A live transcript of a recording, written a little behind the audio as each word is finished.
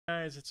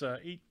Guys, it's a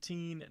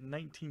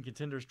 1819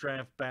 Contenders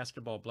Draft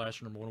Basketball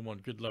Blaster number 101.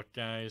 Good luck,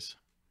 guys.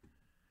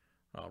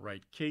 All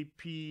right,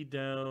 KP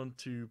down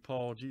to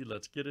Paul G.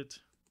 Let's get it.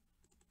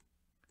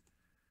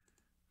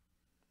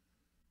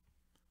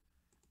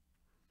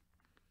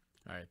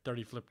 All right,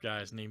 30 flip,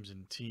 guys. Names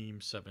and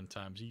teams 7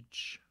 times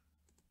each.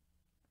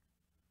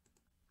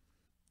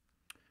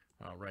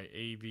 All right,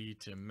 AV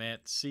to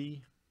Matt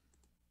C.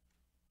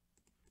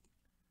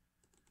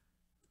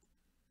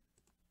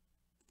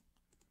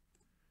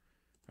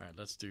 All right,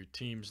 let's do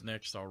teams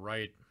next. All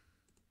right.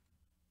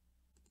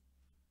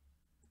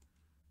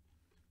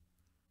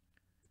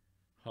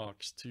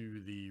 Hawks to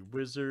the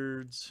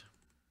Wizards.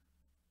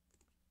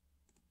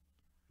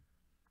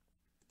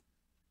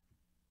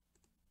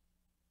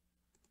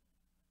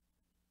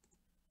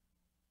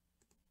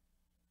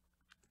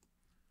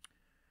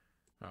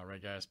 All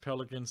right, guys.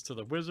 Pelicans to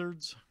the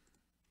Wizards.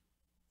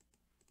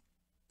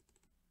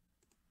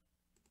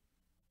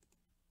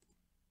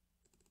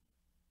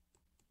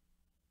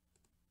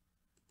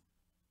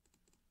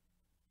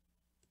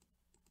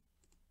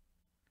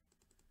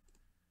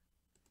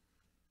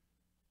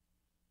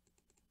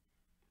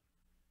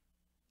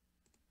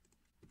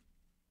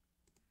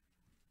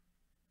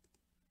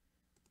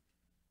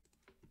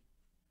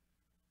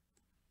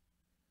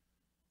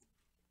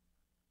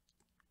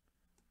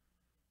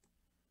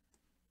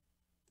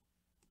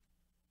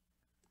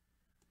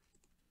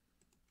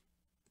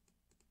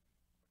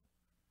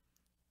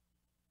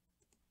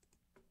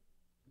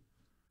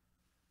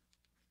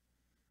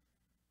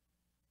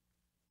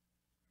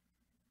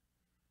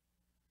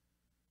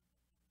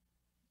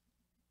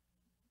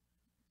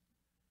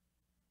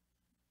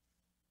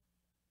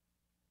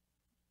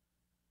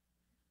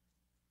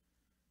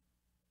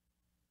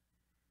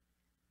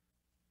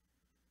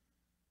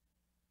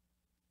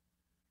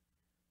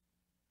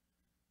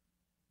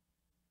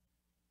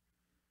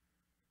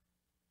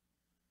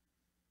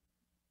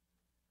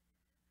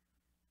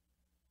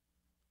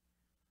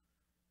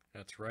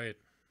 That's right.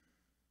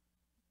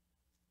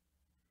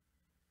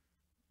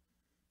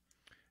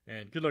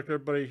 And good luck,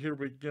 everybody. Here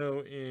we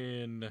go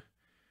in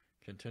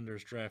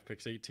Contenders Draft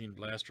Picks 18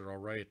 Blaster. All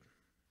right.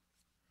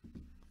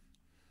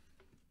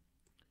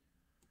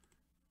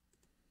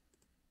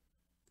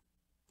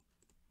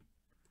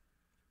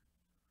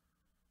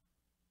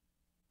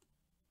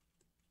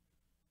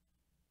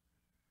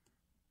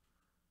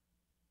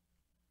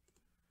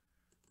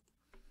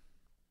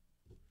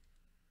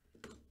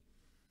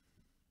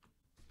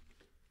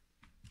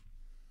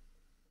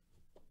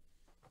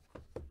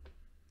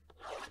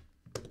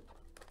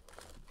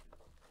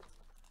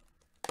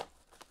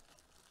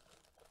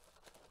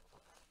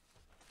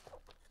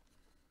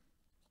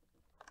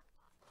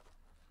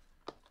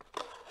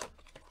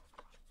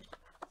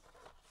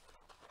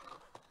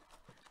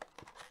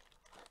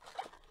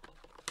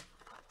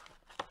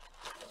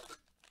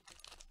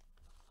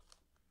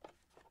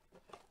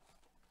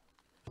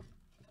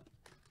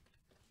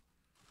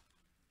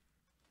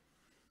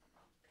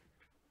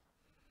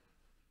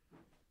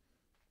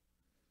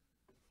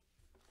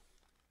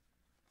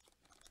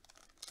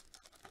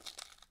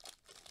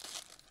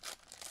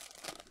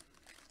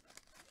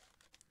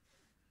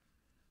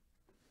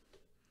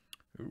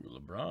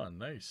 Ooh, LeBron,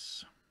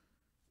 nice.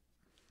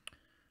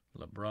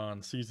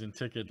 LeBron season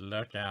ticket,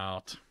 luck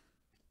out.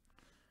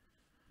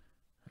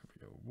 There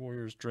we go.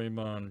 Warriors,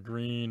 Draymond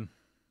Green.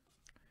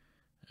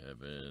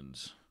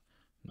 Evans.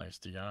 Nice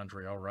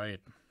DeAndre, all right.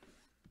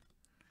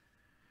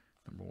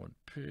 Number 1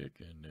 pick,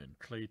 and then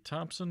Klay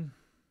Thompson.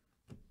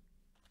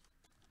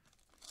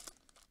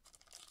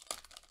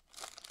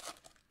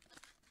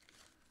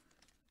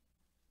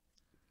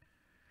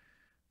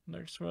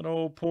 Next one,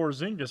 old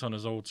Porzingis on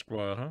his old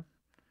squad, huh?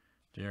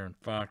 De'Aaron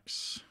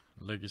Fox,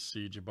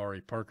 Legacy,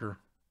 Jabari Parker.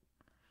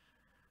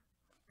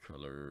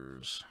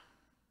 Colors.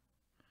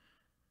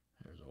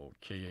 There's old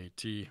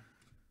KAT.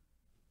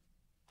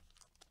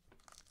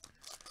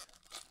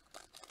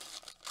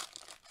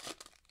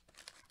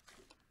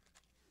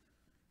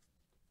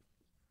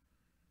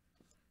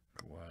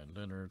 Kawhi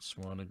Leonard,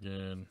 Swan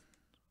again.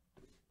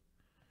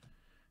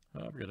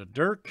 We got a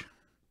Dirk.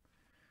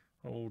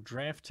 Old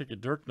draft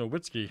ticket, Dirk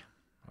Nowitzki.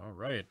 All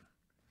right.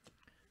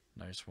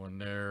 Nice one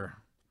there.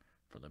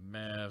 For the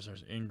Mavs,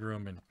 there's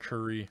Ingram and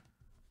Curry.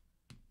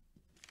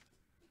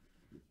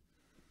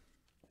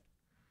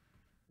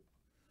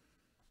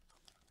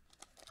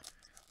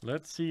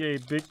 Let's see a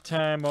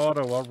big-time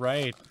auto. All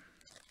right.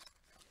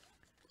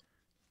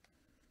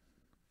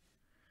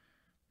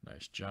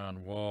 Nice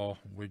John Wall,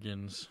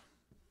 Wiggins.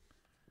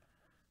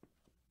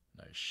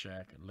 Nice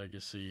Shaq and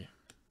Legacy.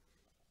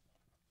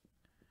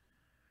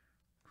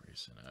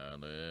 Grayson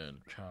Allen,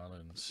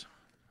 Collins,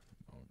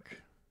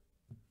 Monk.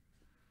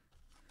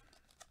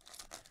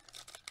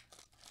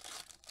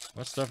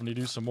 Let's definitely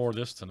do some more of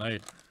this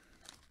tonight.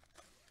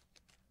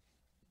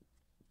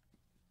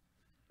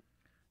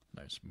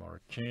 Nice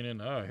Mark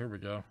Cannon. Oh, here we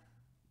go.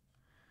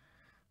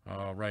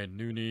 All right,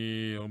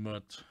 Nooney,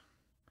 Omut,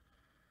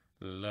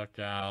 luck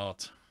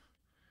out.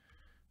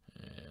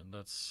 And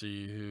let's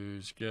see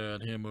who's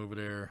got him over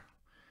there.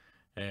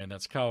 And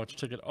that's college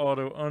ticket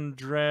auto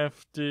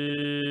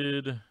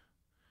undrafted.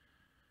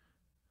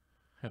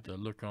 Have to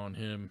look on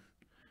him.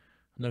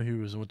 I know he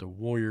was with the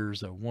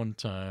Warriors at one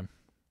time.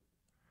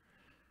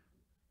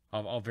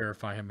 I'll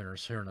verify him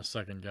here in a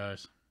second,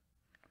 guys.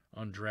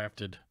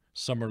 Undrafted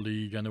summer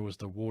league. I know it was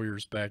the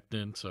Warriors back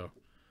then, so.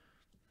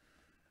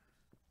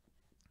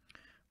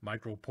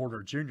 Michael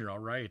Porter Jr., all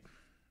right.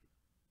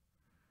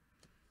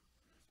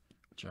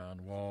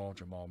 John Wall,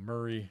 Jamal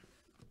Murray.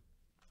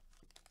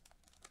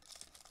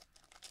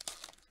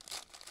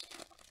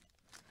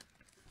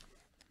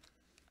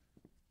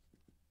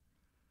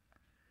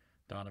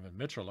 Donovan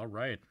Mitchell, all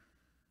right.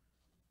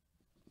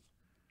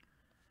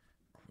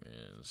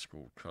 Quinn,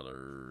 school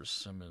colors,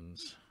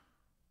 Simmons.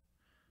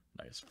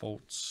 Nice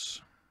Fultz.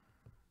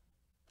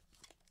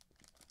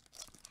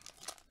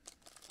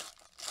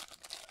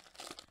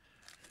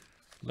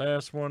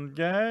 Last one,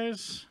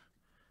 guys.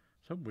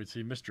 So we'd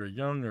see Mr.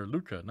 Young or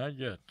Luka. Not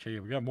yet. Okay,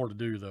 we got more to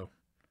do, though.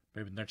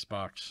 Maybe the next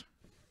box.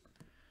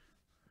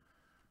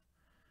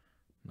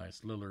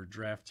 Nice Lillard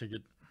draft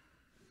ticket.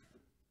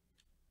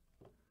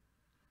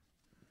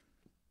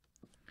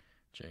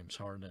 James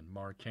Harden and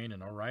Mark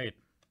Cannon. All right.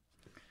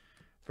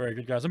 Very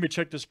good, guys. Let me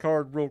check this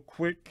card real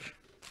quick.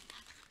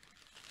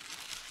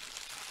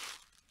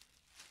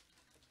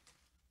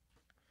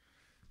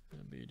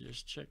 Let me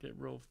just check it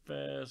real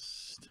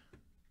fast.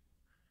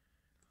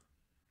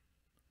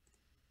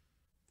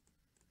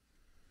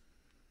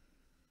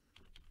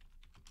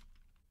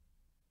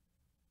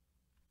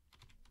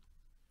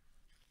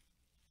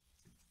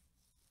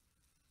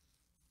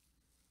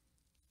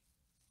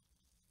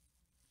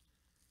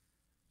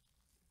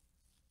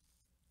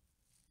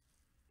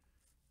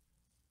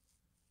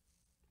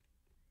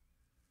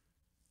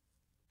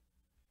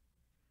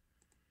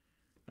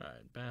 All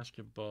right,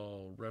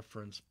 basketball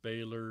reference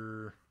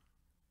Baylor.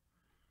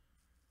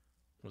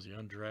 Was he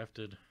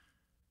undrafted?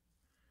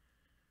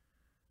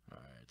 All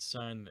right,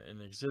 signed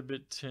an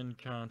Exhibit 10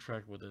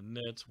 contract with the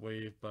Nets,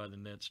 waived by the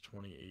Nets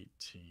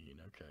 2018.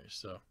 Okay,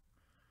 so,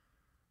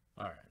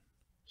 all right.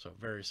 So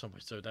very simple.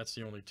 So that's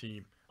the only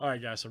team. All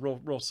right, guys, so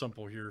real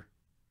simple here.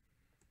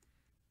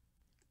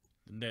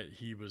 The net,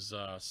 he was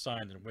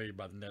signed and waived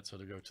by the Nets, so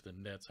to go to the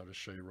Nets, I'll just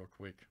show you real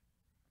quick.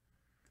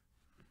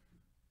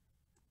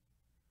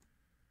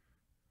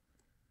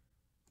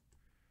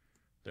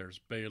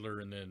 There's Baylor,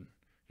 and then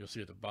you'll see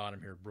at the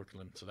bottom here,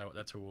 Brooklyn. So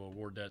that's who we'll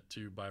award that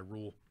to by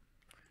rule.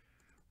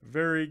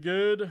 Very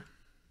good.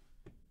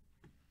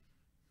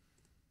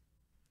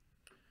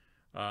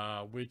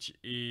 Which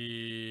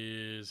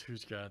is,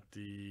 who's got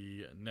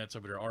the Nets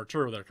over there?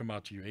 Arturo, that'll come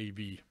out to you,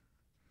 AV.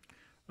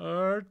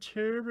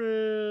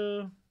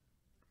 Arturo.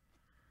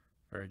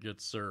 Very good,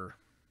 sir.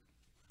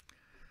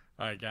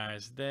 All right,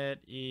 guys, that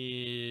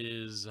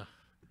is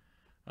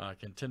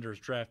Contenders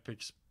Draft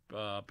Picks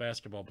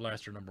Basketball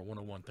Blaster number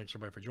 101. Thanks,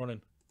 everybody, for joining.